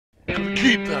Gonna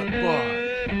keep that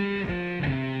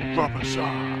vibe. Proper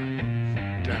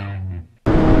side down.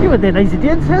 You were there, ladies and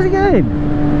gents. How's it going?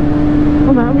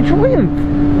 I'm out with Triumph.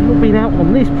 Not been out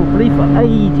on this properly for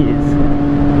ages.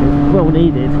 It's well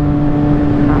needed.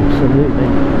 Absolutely.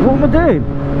 What am I doing?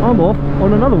 I'm off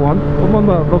on another one of my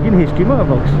motovlogging history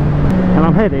motovlogs, and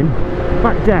I'm heading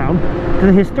back down to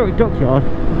the Historic Dockyard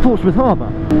of Portsmouth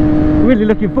Harbour. Really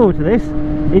looking forward to this.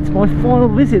 It's my final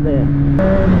visit there.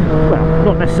 Well,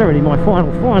 not necessarily my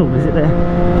final visit there,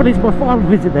 but it's my final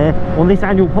visit there on this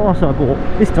annual pass I bought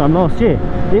this time last year.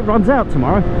 It runs out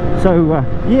tomorrow, so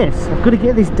yes, I've got to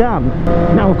get this done.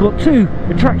 Now I've got 2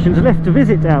 attractions left to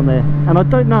visit down there, and I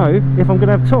don't know if I'm going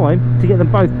to have time to get them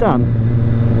both done.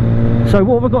 So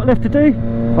what have I got left to do?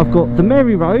 I've got the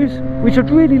Mary Rose, which I'd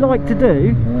really like to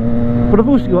do, but I've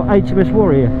also got HMS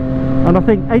Warrior, and I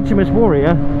think HMS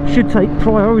Warrior should take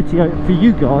priority for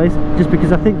you guys, just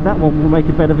because I think that one will make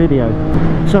a better video.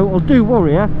 So I'll do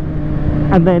Warrior,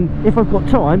 and then if I've got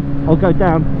time I'll go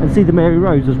down and see the Mary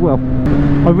Rose as well.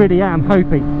 I really am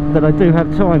hoping that I do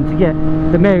have time to get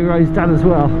the Mary Rose done as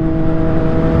well,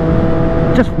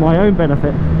 just for my own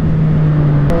benefit.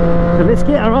 So let's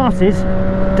get our asses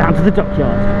down to the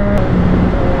dockyard.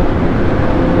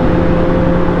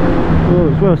 Oh,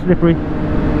 it's well slippery.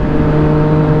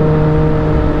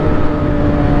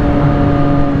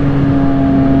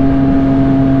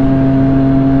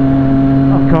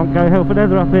 Can't go hell for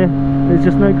leather up here, there's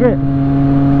just no grip.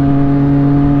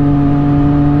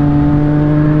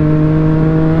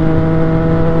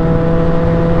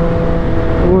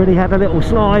 Already had a little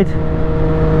slide,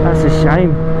 that's a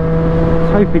shame. I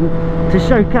was hoping to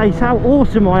showcase how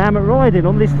awesome I am at riding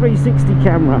on this 360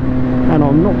 camera, and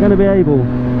I'm not going to be able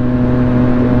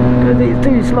because it's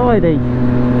too slidey.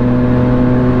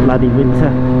 Bloody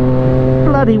winter,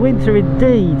 bloody winter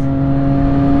indeed.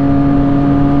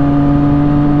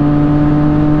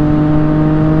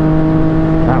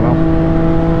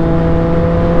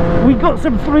 Got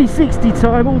some 360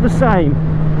 time all the same.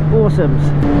 Awesomes.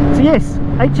 So yes,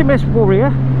 HMS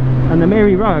Warrior and the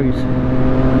Mary Rose.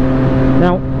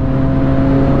 Now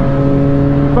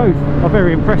both are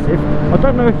very impressive. I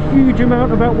don't know a huge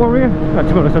amount about Warrior. No,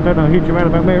 to be honest, I don't know a huge amount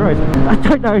about Mary Rose. I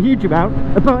don't know a huge amount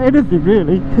about anything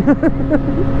really.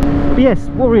 But yes,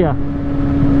 Warrior,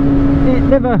 it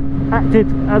never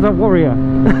acted as a warrior.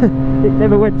 It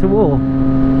never went to war.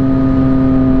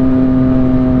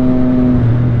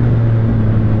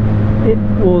 It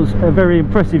was a very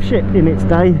impressive ship in its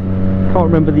day. Can't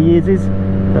remember the years,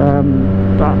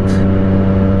 but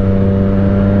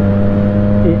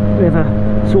it never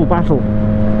saw battle,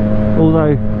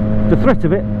 although the threat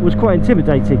of it was quite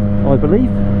intimidating, I believe,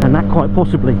 and that quite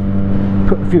possibly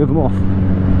put a few of them off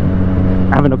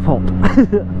having a pop.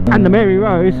 And the Mary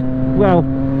Rose, well,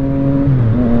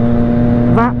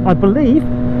 that I believe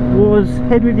was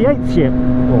Henry VIII's ship.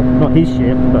 Well, not his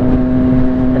ship, but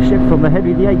a ship from the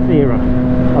Henry VIII era,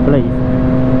 I believe.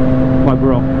 Might be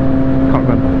wrong, can't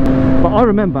remember. But I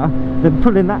remember them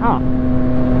pulling that up.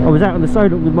 I was out on the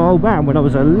Solent with my old man when I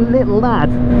was a little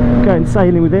lad, going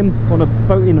sailing with him on a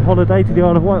boating holiday to the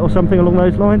Isle of Wight or something along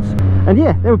those lines. And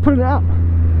yeah, they were pulling it up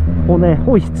on their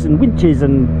hoists and winches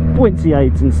and buoyancy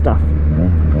aids and stuff.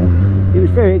 It was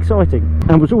very exciting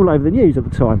and was all over the news at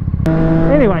the time.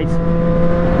 Anyways,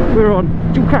 we're on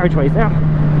dual carriageways now,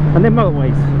 and then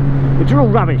motorways, which are all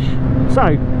rubbish.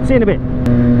 So, see you in a bit.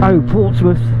 Oh,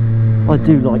 Portsmouth, I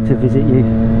do like to visit you.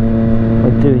 I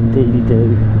do indeed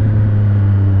do.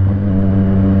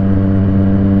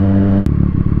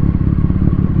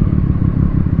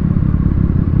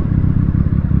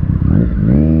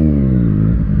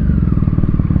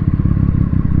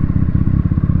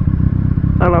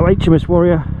 Hello, HMS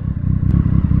Warrior.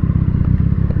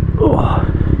 Oh.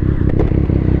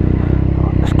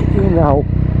 Let's get you in the hole.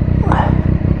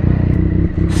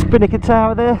 Spinnaker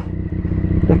tower there,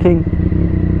 looking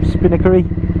spinnackery.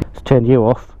 Let's turn you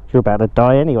off, you're about to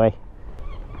die anyway.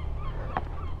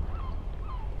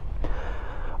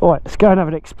 Alright, let's go and have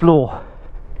an explore.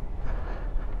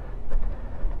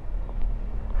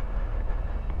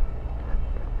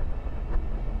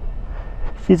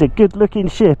 She's a good looking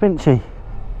ship, isn't she?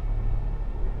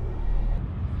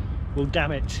 Well,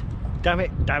 damn it, damn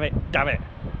it, damn it, damn it.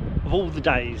 Of all the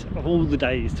days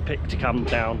to pick to come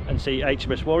down and see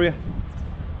HMS Warrior,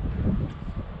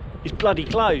 it's bloody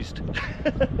closed.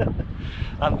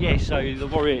 Yeah, so the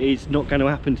Warrior is not going to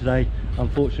happen today,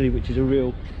 unfortunately, which is a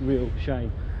real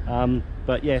shame.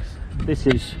 But yes, this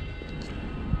is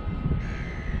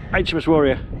HMS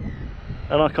Warrior,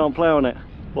 and I can't play on it.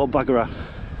 What a buggerer.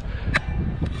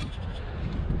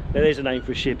 Now, there's a name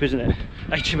for a ship, isn't it?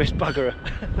 HMS Buggerer.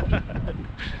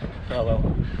 Oh well.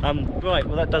 Right,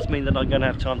 well that does mean that I'm going to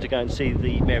have time to go and see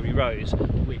the Mary Rose,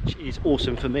 which is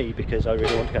awesome for me because I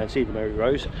really want to go and see the Mary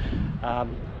Rose.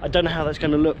 I don't know how that's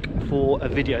going to look for a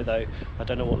video though. I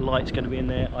don't know what light's going to be in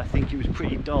there. I think it was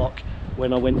pretty dark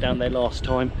when I went down there last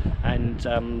time, and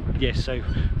yeah, so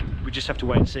we just have to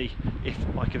wait and see if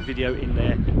I can video in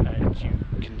there and you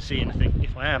can see anything,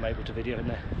 if I am able to video in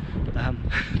there.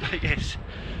 But yes,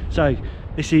 so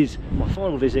this is my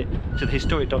final visit to the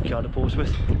Historic Dockyard of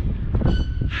Portsmouth.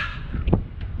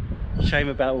 Shame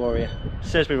about Warrior.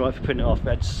 Serves me right for putting it off. We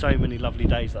had so many lovely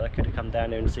days that I could have come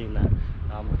down here and seen that,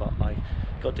 but I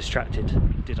got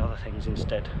distracted, did other things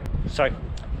instead. So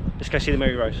let's go see the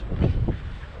Mary Rose.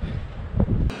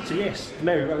 So yes, the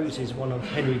Mary Rose is one of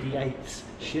Henry VIII's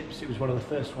ships. It was one of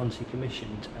the first ones he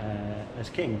commissioned as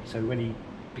king. So when he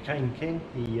became king,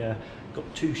 he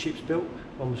got 2 ships built.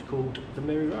 One was called the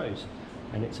Mary Rose,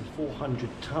 and it's a 400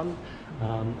 ton,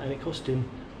 and it cost him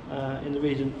in the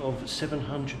region of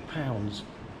 £700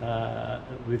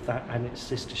 with that and its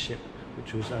sister ship,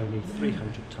 which was only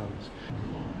 300 tons.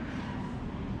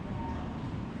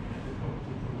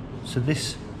 So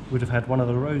this would have had one of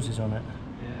the roses on it.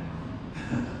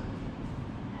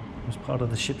 It was part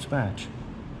of the ship's badge.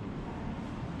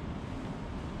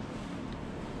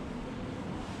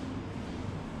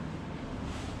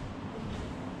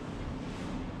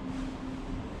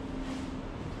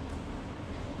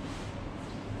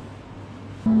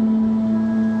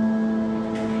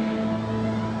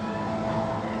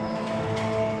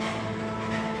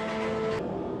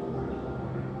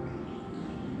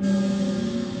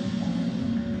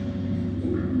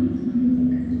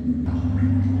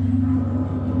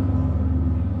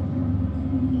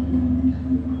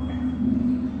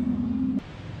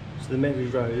 The Mary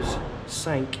Rose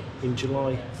sank in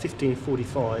July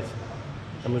 1545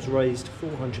 and was raised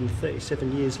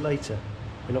 437 years later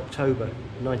in October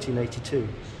 1982.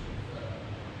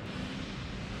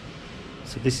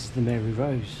 So this is the Mary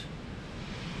Rose.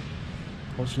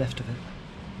 What's left of it?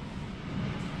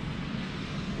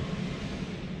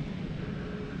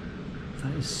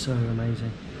 That is so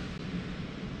amazing.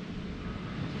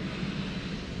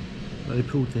 But they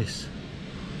pulled this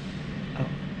up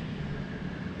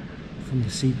from the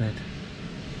seabed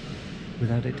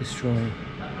without it destroying.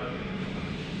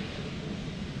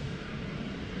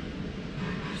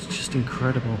 It's just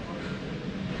incredible.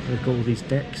 They've got all these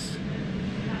decks.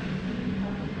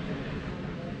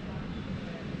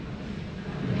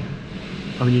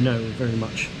 I mean, you know, it would very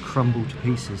much crumble to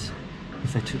pieces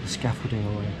if they took the scaffolding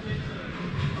away.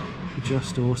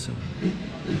 Just awesome.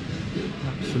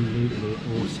 Absolutely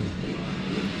awesome.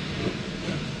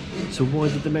 So why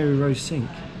did the Mary Rose sink?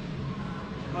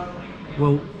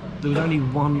 Well, there was only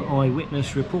one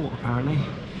eyewitness report apparently.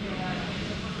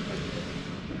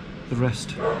 The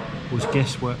rest was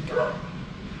guesswork.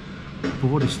 But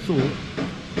what is thought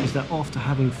is that after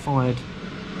having fired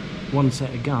one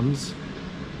set of guns,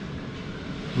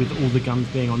 with all the guns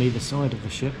being on either side of the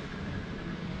ship,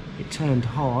 it turned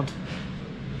hard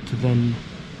to then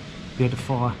be able to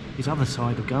fire his other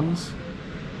side of guns,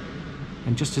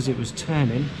 and just as it was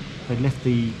turning, they left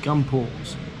the gun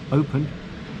ports open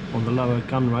on the lower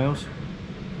gun rails,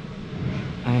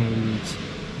 and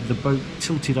the boat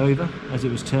tilted over as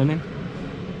it was turning.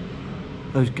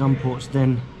 Those gun ports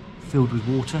then filled with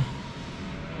water,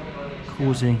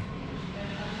 causing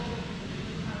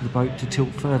the boat to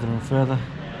tilt further and further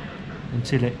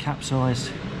until it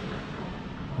capsized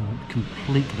and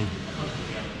completely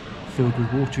filled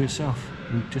with water itself,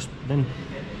 and just then,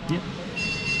 yep,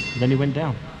 then it went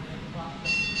down.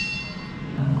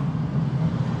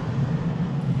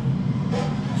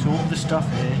 So all the stuff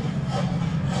here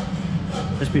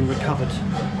has been recovered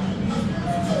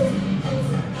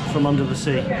from under the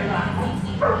sea.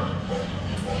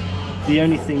 The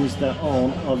only things that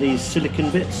aren't are these silicon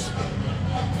bits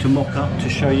to mock up to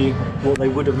show you what they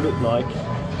would have looked like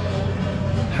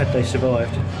had they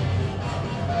survived.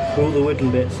 All the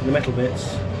wooden bits, the metal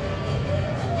bits,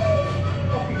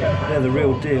 they're the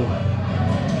real deal.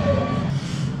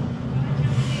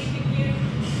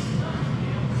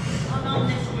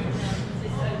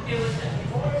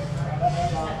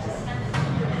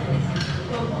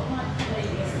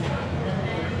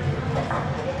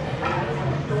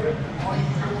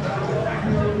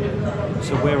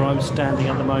 So where I'm standing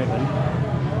at the moment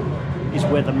is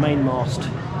where the mainmast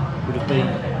would have been.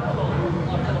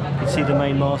 You can see the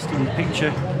mainmast in the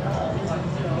picture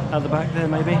at the back there,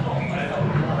 maybe.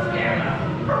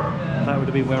 That would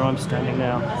have been where I'm standing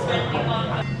now.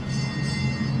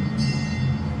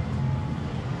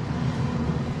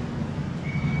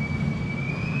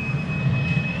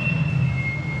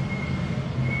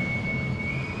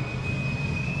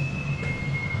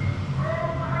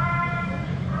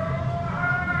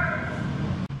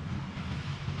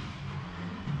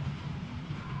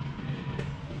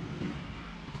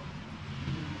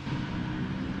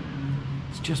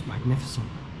 just magnificent.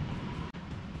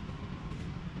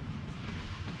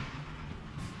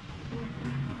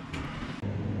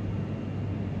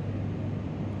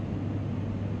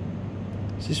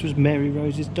 So this was Mary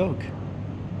Rose's dog.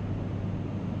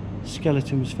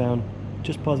 Skeleton was found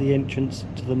just by the entrance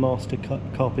to the master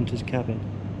carpenter's cabin.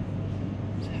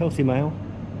 It's a healthy male,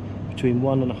 between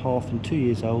 1.5 and 2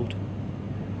 years old,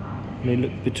 and he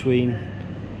looked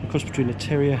a cross between a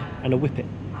terrier and a whippet,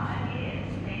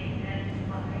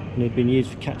 and he'd been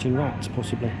used for catching rats,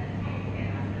 possibly.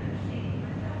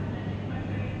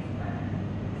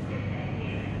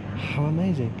 How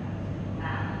amazing!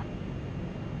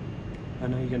 I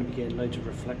know you're going to be getting loads of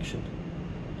reflection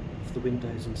off the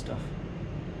windows and stuff,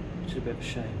 which is a bit of a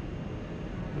shame.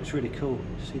 But it's really cool.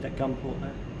 See that gun port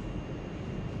there?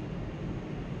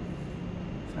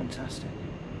 Fantastic.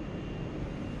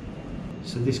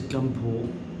 So this gun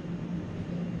port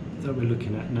that we're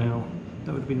looking at now,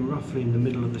 that would have been roughly in the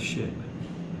middle of the ship.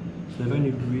 So they've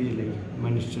only really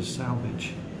managed to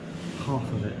salvage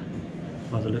half of it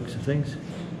by the looks of things.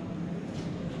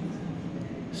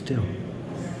 Still,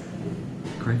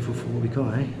 grateful for what we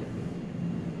got, eh?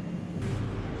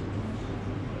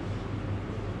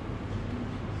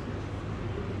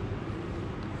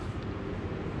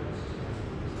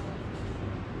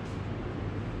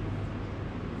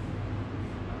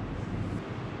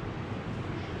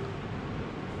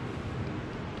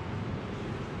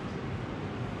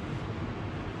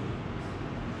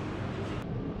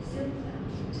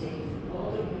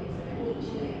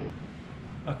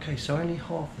 Okay, so only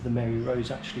half of the Mary Rose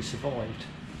actually survived.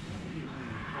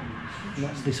 And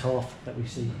that's this half that we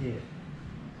see here.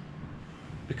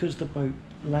 Because the boat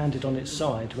landed on its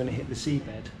side when it hit the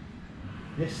seabed,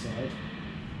 this side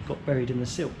got buried in the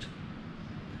silt,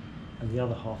 and the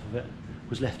other half of it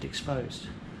was left exposed.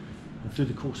 And through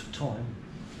the course of time,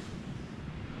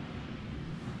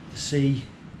 the sea,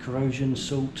 corrosion,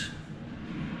 salt,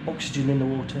 oxygen in the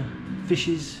water,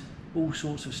 fishes, all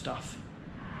sorts of stuff.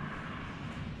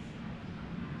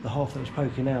 The half that was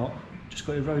poking out just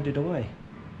got eroded away.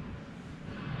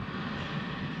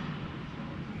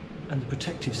 And the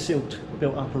protective silt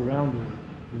built up around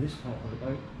this part of the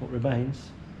boat, what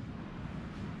remains,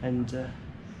 and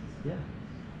yeah,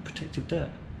 protective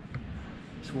dirt.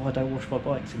 That's why I don't wash my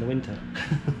bikes in the winter.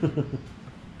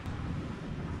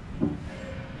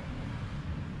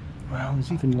 Wow,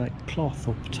 there's even like cloth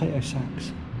or potato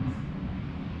sacks.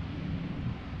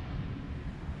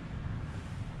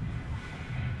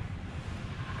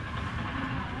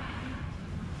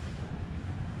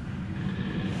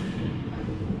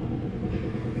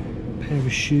 Pair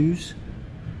of shoes.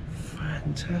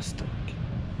 Fantastic.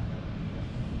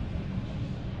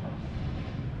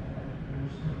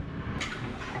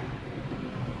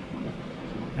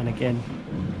 And again,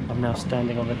 I'm now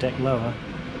standing on the deck lower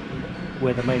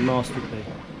where the main mast would be.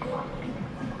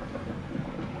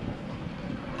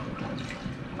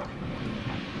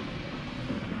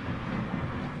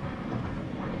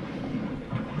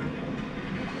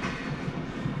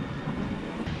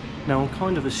 Now I'm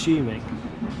kind of assuming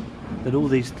that all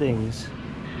these things,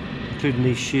 including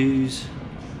these shoes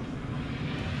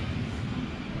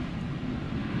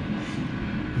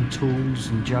and tools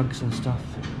and jugs and stuff,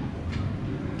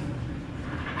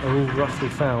 are all roughly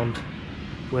found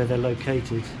where they're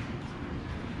located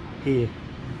here.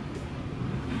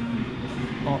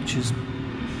 Archers'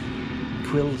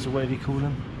 quills, or whatever you call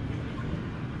them.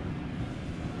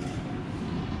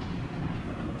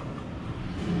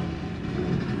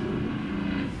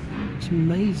 It's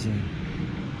amazing.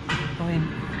 I mean,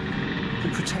 the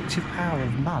protective power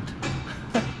of mud.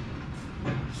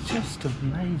 It's just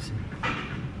amazing.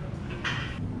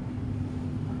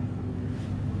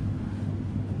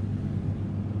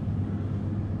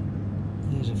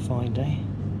 There's a fine day.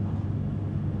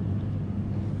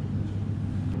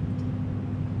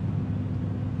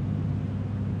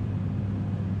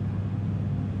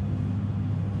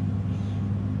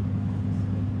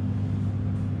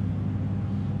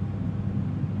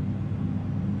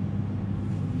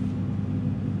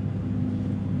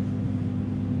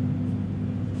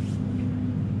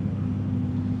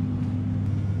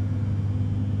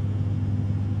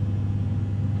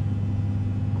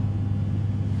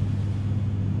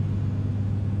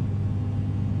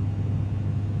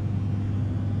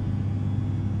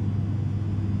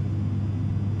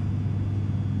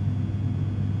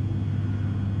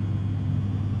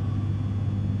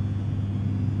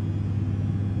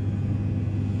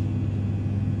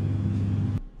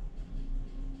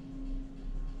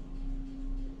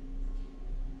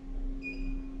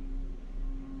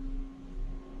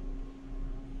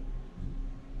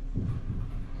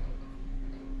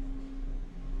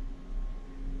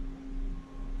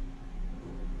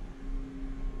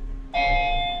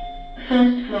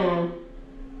 First floor.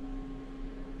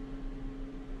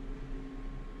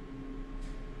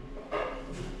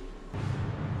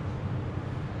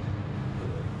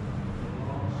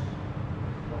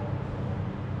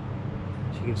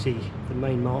 So you can see the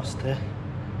main mast there,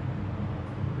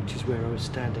 which is where I was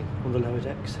standing on the lower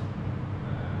decks.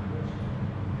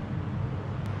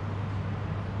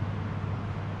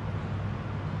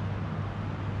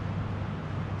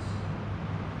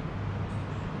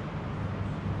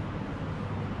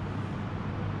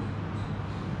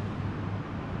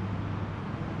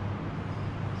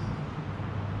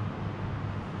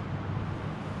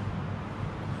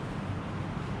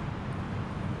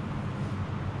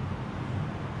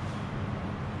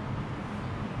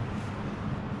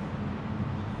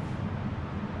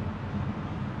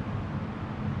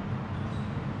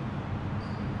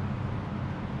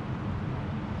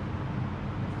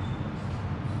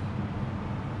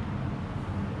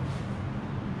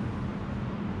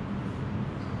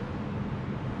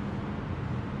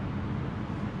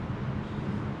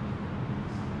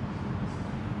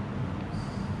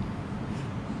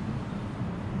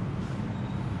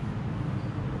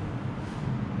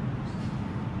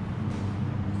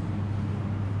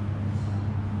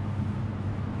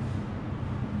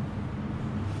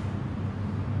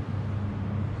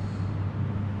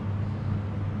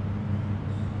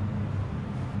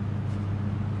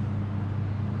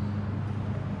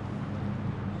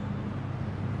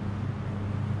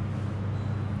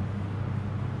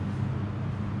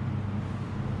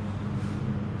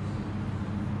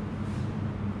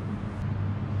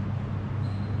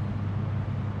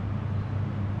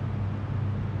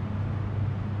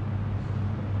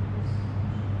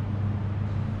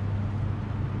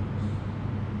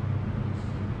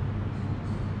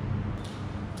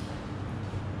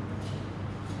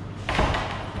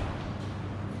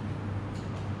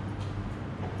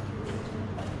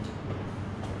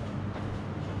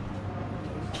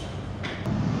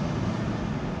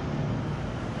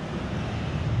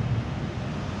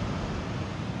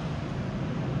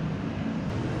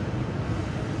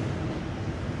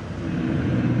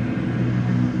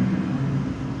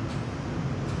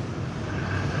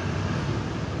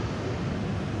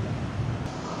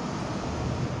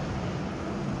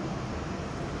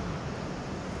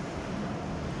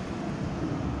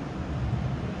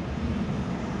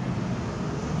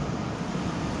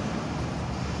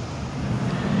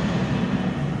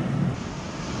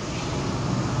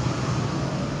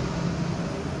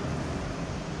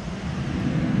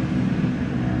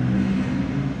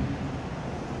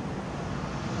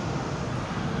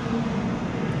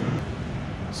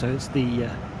 So it's the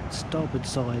starboard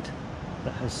side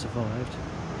that has survived,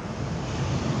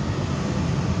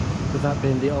 with that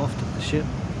being the aft of the ship.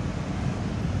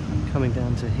 Coming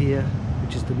down to here,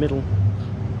 which is the middle,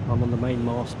 I'm on the main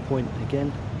mast point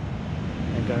again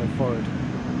and going forward.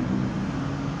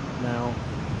 Now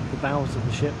the bows of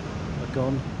the ship are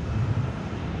gone,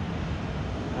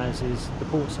 as is the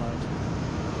port side.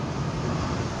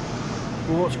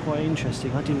 But what's quite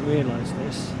interesting, I didn't realise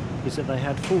this, is that they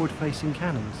had forward-facing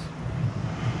cannons,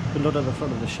 but not at the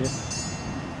front of the ship,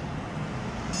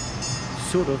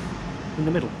 sort of in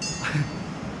the middle.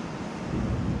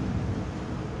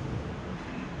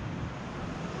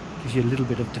 Gives you a little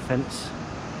bit of defence,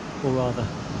 or rather,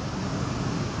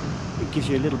 it gives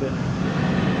you a little bit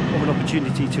of an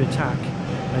opportunity to attack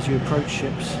as you approach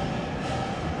ships.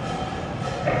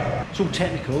 It's all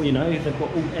technical, you know, they've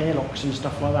got all airlocks and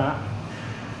stuff like that.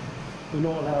 We're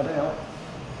not allowed out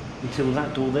until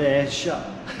that door there is shut.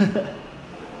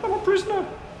 I'm a prisoner.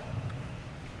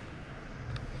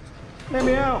 Let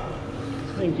me out.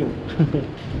 Thank you.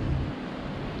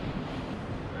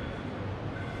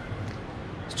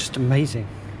 It's just amazing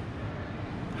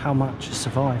how much has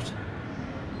survived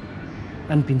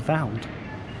and been found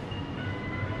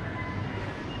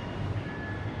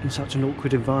in such an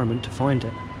awkward environment to find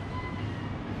it.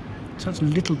 Such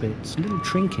little bits, little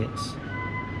trinkets,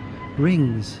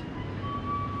 rings,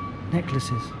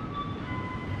 necklaces,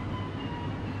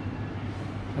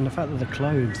 and the fact that the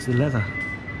clothes, the leather,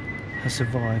 has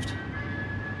survived.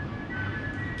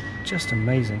 Just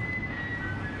amazing.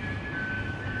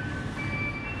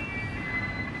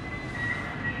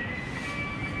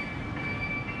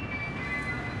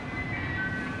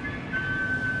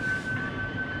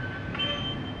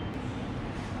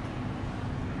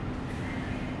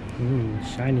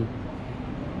 Shiny.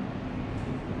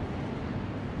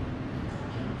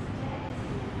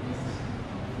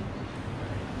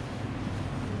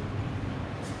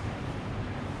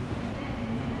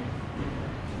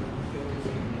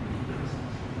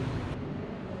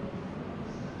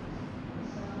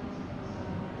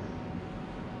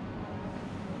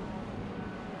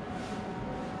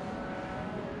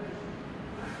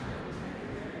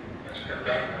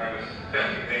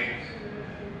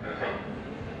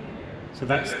 So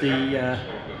that's the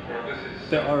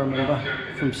bit I remember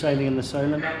from sailing in the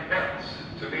Solent,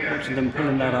 watching them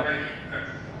pulling that up.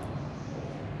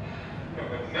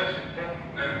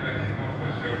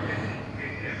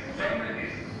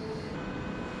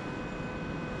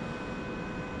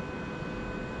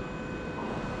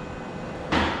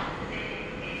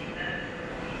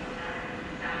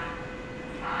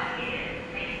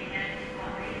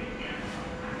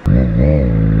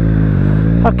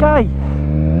 Okay,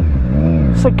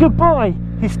 so goodbye,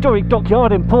 Historic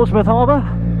Dockyard in Portsmouth Harbour.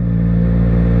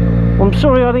 I'm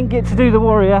sorry I didn't get to do the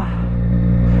Warrior.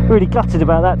 Really gutted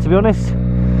about that, to be honest.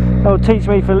 That'll teach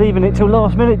me for leaving it till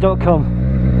lastminute.com.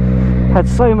 Had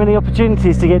so many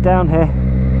opportunities to get down here.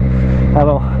 Oh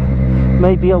well,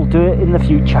 maybe I'll do it in the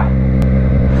future.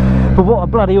 But what a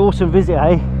bloody awesome visit,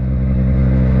 eh?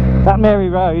 That Mary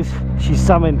Rose, she's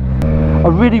something. I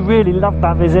really loved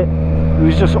that visit. It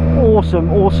was just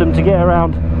awesome to get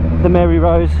around the Mary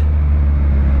Rose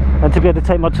and to be able to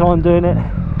take my time doing it.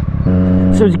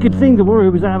 So it's a good thing the Warrior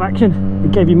was out of action.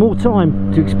 It gave you more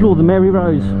time to explore the Mary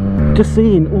Rose. Just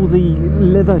seeing all the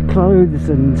leather clothes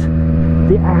and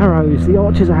the arrows, the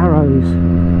archer's arrows.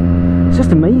 It's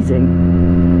just amazing.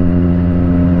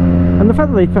 And the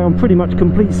fact that they found pretty much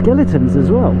complete skeletons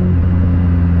as well.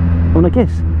 And I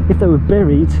guess if they were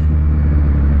buried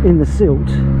in the silt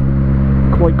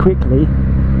quite quickly,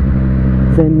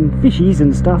 then fishies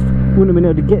and stuff wouldn't have been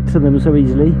able to get to them so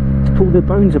easily to pull their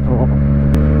bones apart.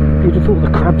 You'd have thought the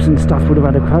crabs and stuff would have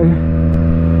had a go,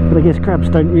 but I guess crabs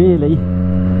don't really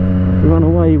run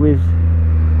away with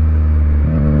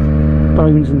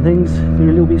bones and things. They're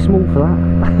a little bit small for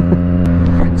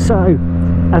that. So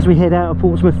as we head out of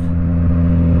Portsmouth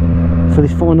for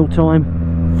this final time,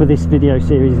 for this video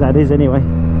series that is anyway,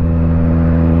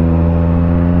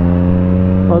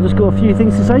 I've just got a few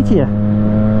things to say to you.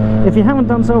 If you haven't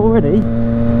done so already,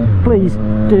 please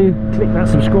do click that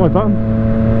subscribe button.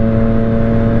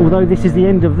 Although this is the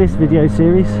end of this video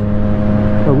series,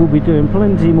 I will be doing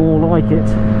plenty more like it.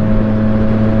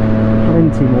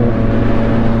 Plenty more.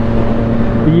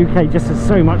 The UK just has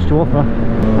so much to offer.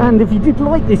 And if you did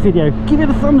like this video, give it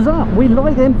a thumbs up. We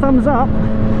like them thumbs up.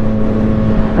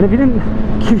 And if you didn't,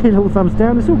 give it a little thumbs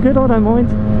down. It's all good, I don't mind.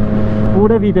 But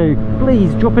whatever you do,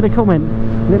 please drop in a comment.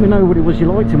 Let me know what it was you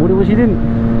liked and what it was you didn't.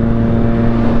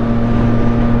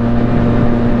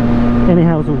 Any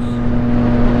houses?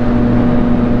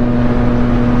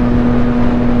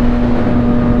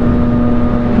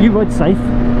 You ride safe,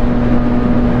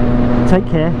 take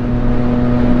care,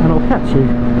 and I'll catch you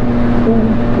all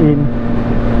in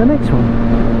the next one.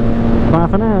 Bye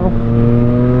for now.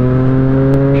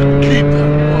 Keep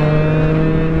that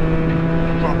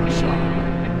bar. Rubber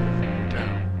side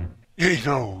down. You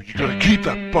know, you gotta keep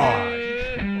that bar.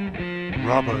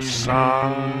 Rubber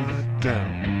side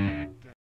down.